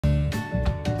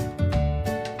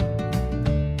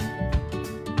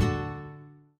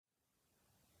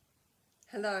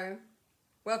Hello,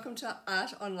 welcome to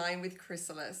Art Online with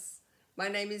Chrysalis. My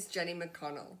name is Jenny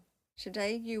McConnell.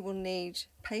 Today you will need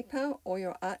paper or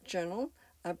your art journal,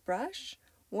 a brush,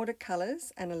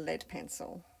 watercolors and a lead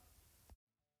pencil.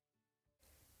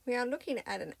 We are looking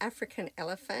at an African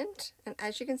elephant, and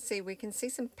as you can see, we can see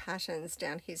some patterns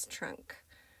down his trunk.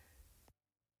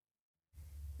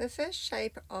 The first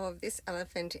shape of this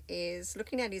elephant is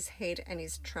looking at his head and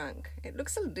his trunk. It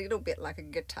looks a little bit like a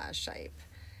guitar shape.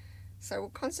 So we'll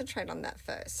concentrate on that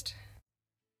first.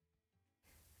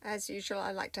 As usual,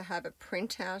 I like to have a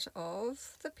printout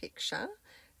of the picture.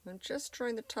 I'm just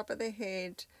drawing the top of the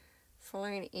head,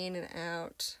 following in and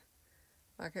out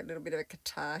like a little bit of a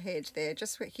guitar head there,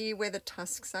 just here where the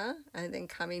tusks are, and then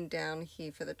coming down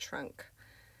here for the trunk.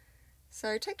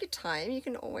 So take your time. You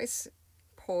can always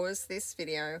pause this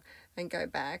video and go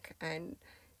back and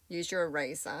use your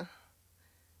eraser.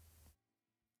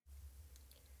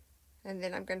 And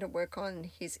then I'm going to work on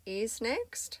his ears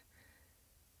next.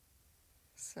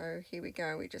 So here we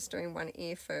go, we're just doing one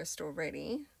ear first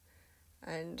already.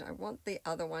 And I want the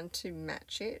other one to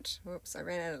match it. Whoops, I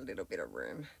ran out a little bit of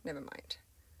room, never mind.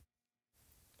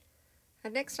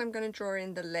 And next I'm going to draw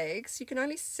in the legs. You can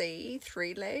only see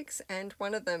 3 legs and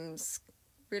one of them's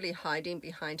really hiding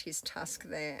behind his tusk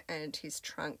there and his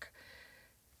trunk.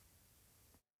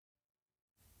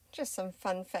 Just some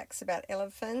fun facts about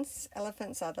elephants.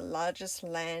 Elephants are the largest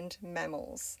land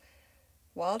mammals.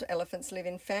 Wild elephants live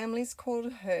in families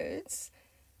called herds.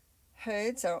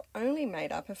 Herds are only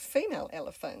made up of female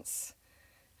elephants,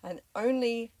 and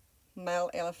only male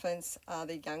elephants are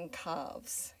the young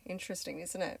calves. Interesting,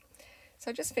 isn't it?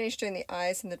 So I just finished doing the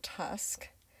eyes and the tusk,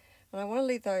 and I want to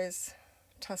leave those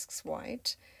tusks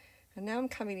white. And now I'm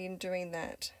coming in doing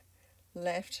that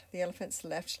the elephant's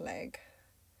left leg.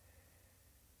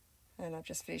 And I've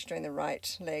just finished doing the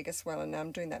right leg as well, and now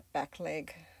I'm doing that back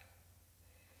leg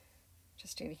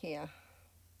just in here.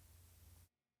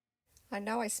 I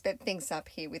know I sped things up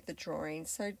here with the drawing,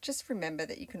 so just remember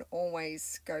that you can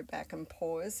always go back and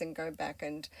pause and go back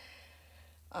and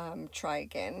try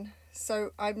again. So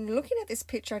I'm looking at this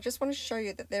picture. I just want to show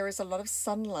you that there is a lot of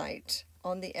sunlight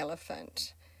on the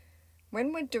elephant.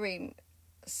 When we're doing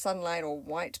sunlight or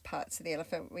white parts of the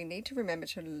elephant, we need to remember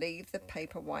to leave the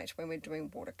paper white when we're doing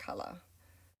watercolor.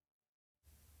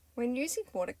 When using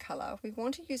watercolor, we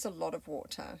want to use a lot of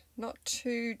water, not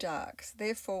too dark.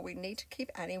 Therefore, we need to keep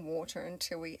adding water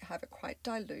until we have it quite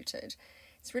diluted.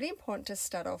 It's really important to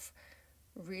start off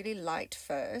really light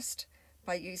first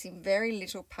by using very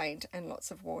little paint and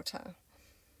lots of water.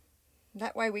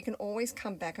 That way we can always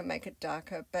come back and make it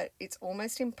darker, but it's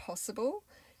almost impossible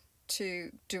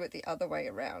to do it the other way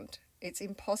around. It's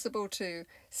impossible to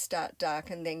start dark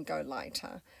and then go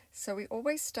lighter. So we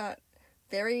always start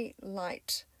very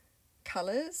light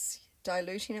colors,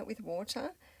 diluting it with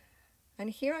water. And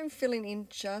here I'm filling in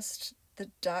just the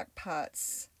dark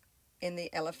parts in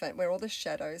the elephant where all the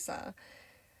shadows are.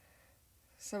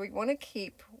 So we want to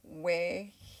keep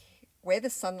where the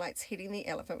sunlight's hitting the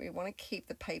elephant, we want to keep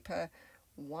the paper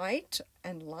white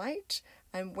and light,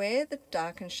 and where the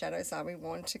dark and shadows are, we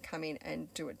want to come in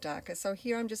and do it darker. So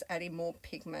here I'm just adding more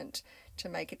pigment to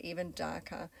make it even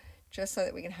darker, just so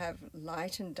that we can have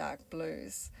light and dark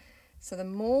blues. So the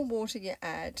more water you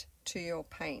add to your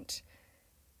paint,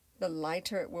 the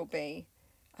lighter it will be,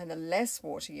 and the less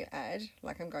water you add,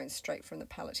 like I'm going straight from the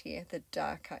palette here, the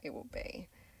darker it will be.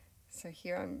 So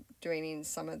here I'm doing in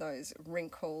some of those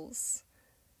wrinkles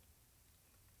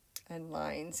and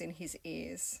lines in his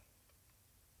ears.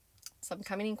 So I'm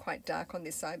coming in quite dark on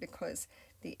this side because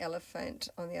the elephant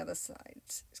on the other side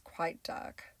is quite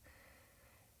dark.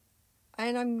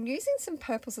 And I'm using some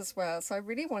purples as well, so I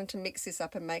really wanted to mix this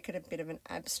up and make it a bit of an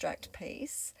abstract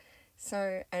piece.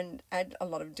 So, and add a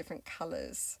lot of different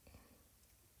colours.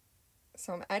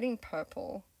 So I'm adding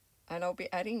purple, and I'll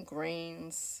be adding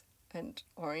greens and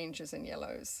oranges and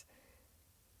yellows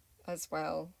as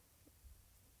well.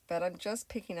 But I'm just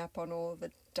picking up on all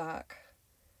the dark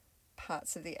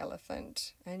parts of the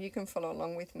elephant, and you can follow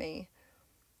along with me,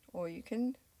 or you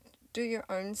can do your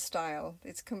own style.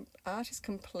 Art is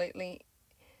completely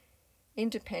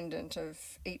independent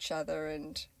of each other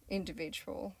and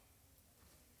individual.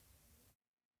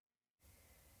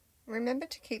 Remember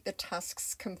to keep the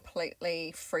tusks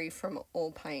completely free from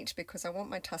all paint, because I want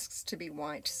my tusks to be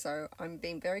white, so I'm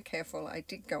being very careful. I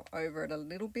did go over it a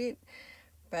little bit,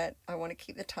 but I want to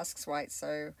keep the tusks white,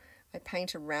 so I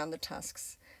paint around the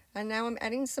tusks. And now I'm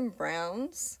adding some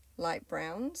browns, light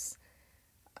browns,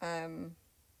 and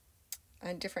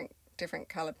different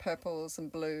colored purples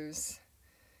and blues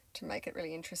to make it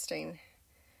really interesting.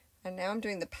 And now I'm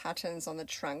doing the patterns on the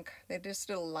trunk. They're just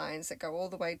little lines that go all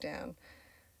the way down.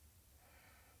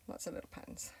 lots of little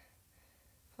patterns.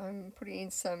 I'm putting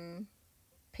in some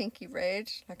pinky red,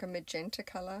 like a magenta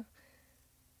colour,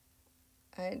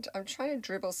 and I'm trying to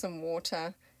dribble some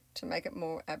water to make it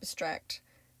more abstract,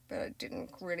 but it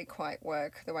didn't really quite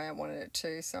work the way I wanted it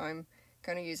to, so I'm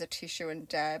going to use a tissue and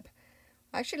dab.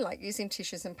 I actually like using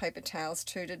tissues and paper towels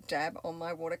too to dab on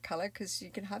my watercolour, because you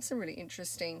can have some really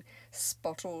interesting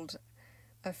spotted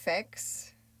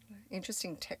effects,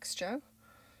 interesting texture.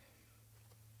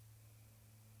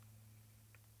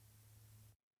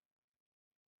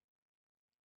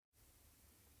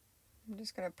 I'm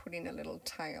just going to put in a little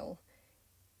tail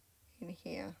in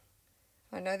here.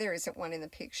 I know there isn't one in the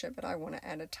picture, but I want to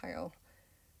add a tail.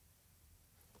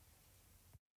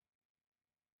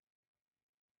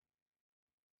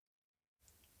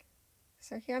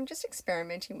 So here I'm just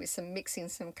experimenting with mixing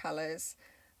some colours.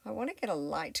 I want to get a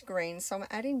light green, so I'm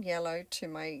adding yellow to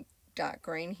my dark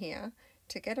green here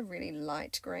to get a really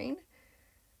light green.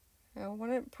 I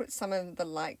want to put some of the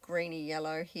light greeny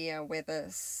yellow here where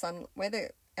the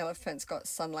elephant's got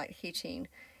sunlight hitting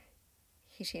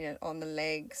it on the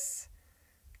legs.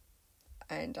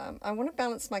 And I want to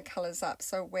balance my colours up,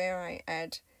 so where I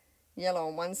add yellow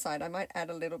on one side, I might add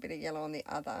a little bit of yellow on the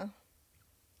other.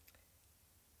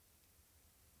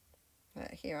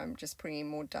 Here I'm just putting in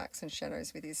more darks and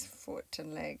shadows with his foot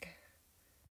and leg.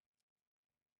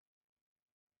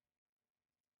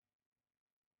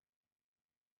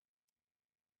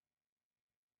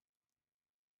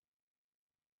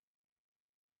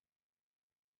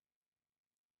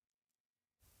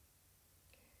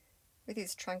 With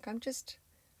his trunk,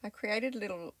 I created a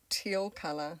little teal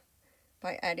colour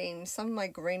by adding some of my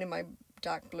green and my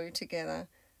dark blue together.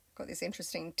 Got this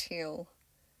interesting teal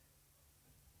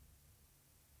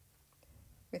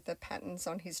with the patterns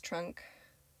on his trunk.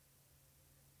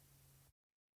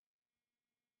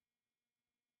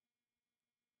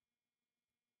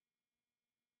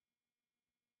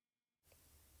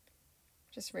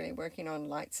 Just really working on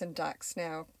lights and darks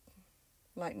now,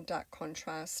 light and dark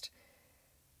contrast,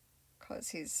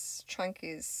 because his trunk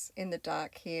is in the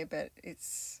dark here, but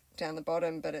it's down the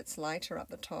bottom, but it's lighter up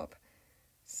the top.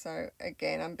 So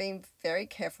again, I'm being very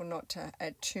careful not to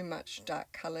add too much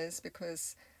dark colours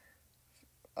because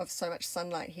of so much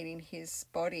sunlight hitting his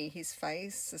body, his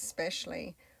face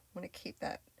especially. I want to keep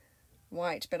that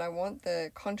white, but I want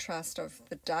the contrast of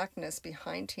the darkness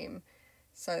behind him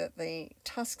so that the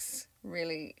tusks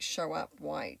really show up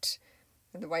white.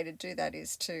 And the way to do that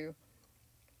is to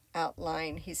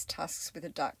outline his tusks with a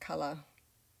dark colour.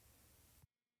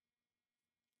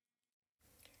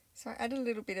 So I add a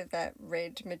little bit of that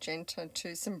red magenta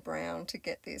to some brown to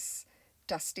get this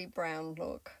dusty brown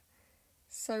look.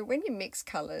 So when you mix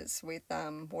colours with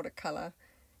watercolour,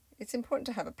 it's important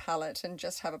to have a palette and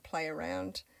just have a play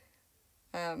around.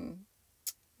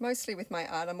 Mostly with my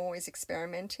art, I'm always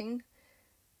experimenting.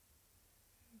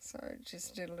 So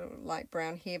just did a little light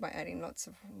brown here by adding lots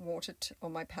of water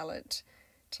on my palette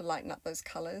to lighten up those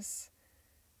colours.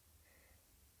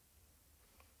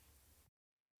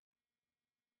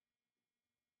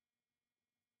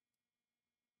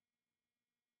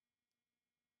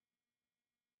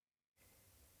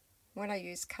 When I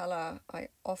use colour, I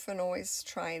often always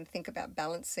try and think about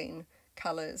balancing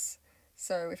colours.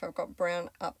 So if I've got brown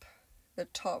up the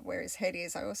top where his head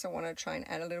is, I also want to try and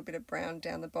add a little bit of brown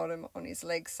down the bottom on his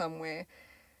leg somewhere.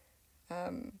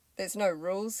 There's no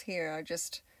rules here. I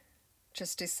just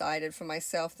decided for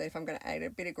myself that if I'm going to add a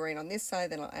bit of green on this side,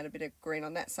 then I'll add a bit of green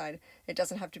on that side. It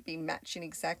doesn't have to be matching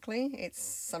exactly. It's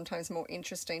sometimes more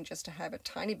interesting just to have a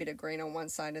tiny bit of green on one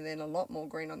side and then a lot more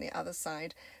green on the other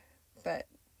side. But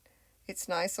it's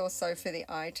nice also for the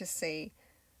eye to see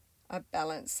a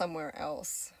balance somewhere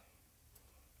else.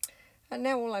 And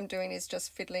now all I'm doing is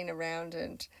just fiddling around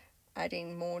and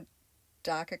adding more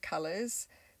darker colours.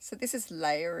 So this is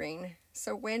layering.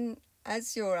 So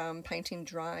as your painting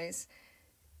dries,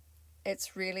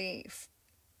 it's really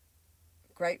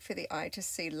great for the eye to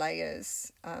see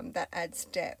layers. That adds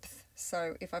depth.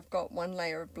 So if I've got one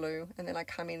layer of blue and then I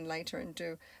come in later and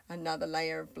do another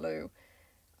layer of blue,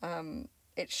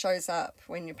 it shows up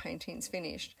when your painting's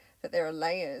finished that there are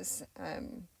layers.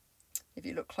 If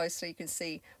you look closely, you can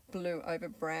see blue over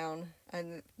brown,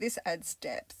 and this adds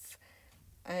depth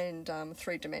and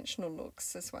three-dimensional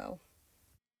looks as well.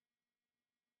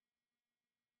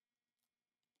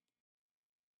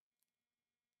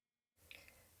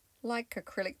 Like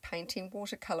acrylic painting,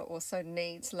 watercolour also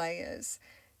needs layers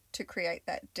to create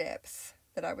that depth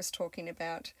that I was talking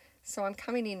about. So I'm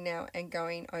coming in now and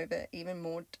going over even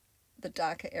more the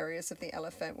darker areas of the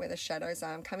elephant where the shadows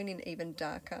are. I'm coming in even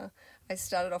darker. I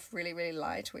started off really, really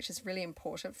light, which is really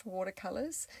important for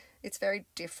watercolours, It's very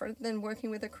different than working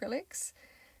with acrylics.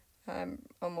 I'm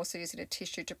also using a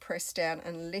tissue to press down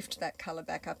and lift that colour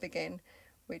back up again,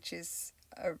 which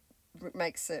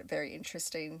makes it very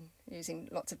interesting, using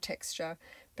lots of texture.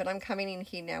 But I'm coming in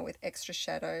here now with extra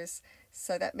shadows,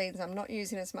 so that means I'm not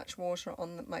using as much water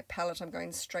on my palette. I'm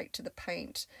going straight to the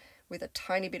paint with a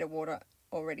tiny bit of water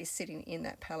already sitting in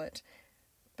that palette.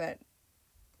 But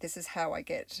this is how I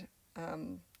get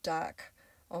dark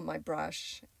on my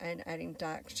brush and adding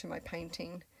dark to my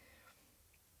painting.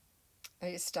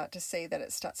 I just start to see that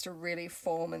it starts to really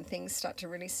form and things start to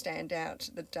really stand out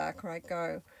the darker I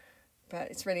go. But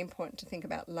it's really important to think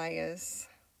about layers.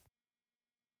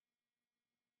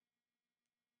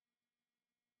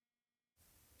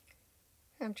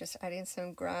 I'm just adding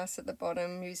some grass at the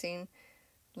bottom using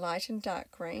light and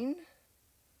dark green.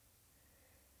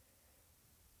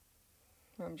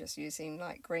 I'm just using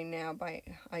light green now.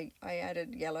 I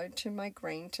added yellow to my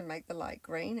green to make the light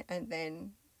green, and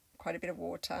then quite a bit of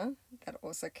water. That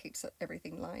also keeps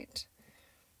everything light.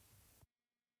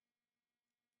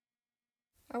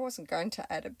 I wasn't going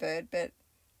to add a bird, but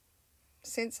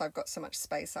since I've got so much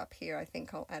space up here, I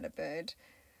think I'll add a bird.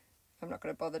 I'm not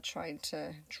going to bother trying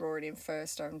to draw it in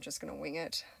first. I'm just going to wing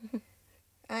it.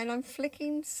 And I'm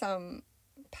flicking some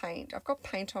paint. I've got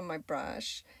paint on my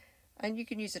brush, and you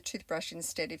can use a toothbrush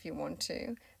instead if you want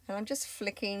to. And I'm just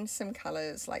flicking some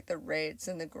colours like the reds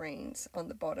and the greens on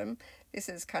the bottom. This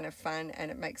is kind of fun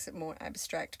and it makes it more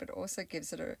abstract, but also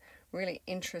gives it a really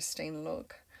interesting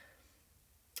look.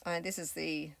 And this is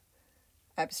the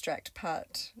abstract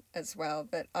part as well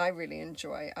that I really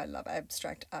enjoy. I love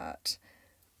abstract art.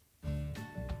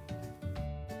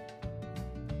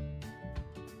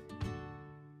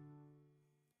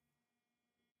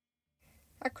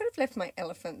 I could have left my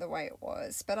elephant the way it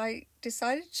was, but I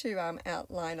decided to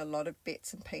outline a lot of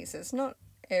bits and pieces. Not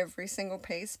every single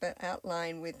piece, but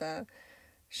outline with a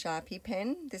Sharpie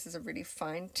pen. This is a really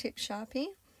fine tip Sharpie.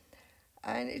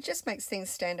 And it just makes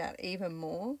things stand out even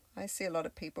more. I see a lot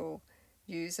of people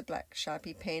use a black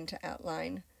Sharpie pen to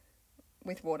outline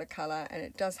with watercolor, and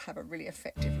it does have a really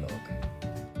effective look.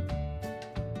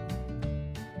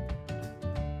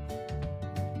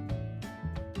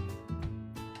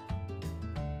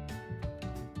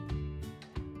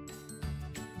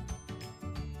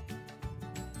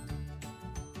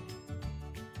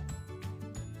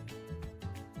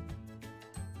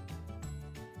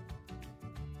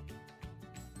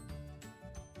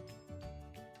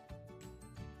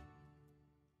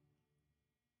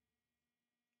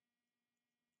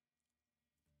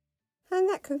 And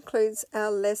that concludes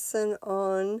our lesson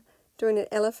on doing an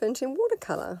elephant in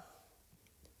watercolor.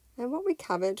 And what we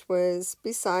covered was,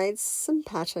 besides some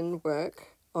pattern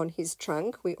work on his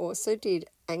trunk, we also did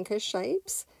anchor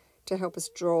shapes to help us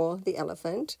draw the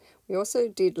elephant. We also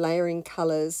did layering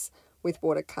colors with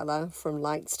watercolor from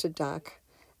lights to dark.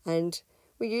 And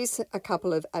we used a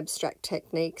couple of abstract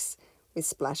techniques with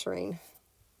splattering.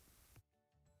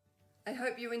 I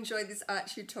hope you enjoyed this art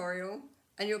tutorial,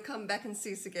 and you'll come back and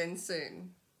see us again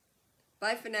soon.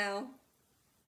 Bye for now.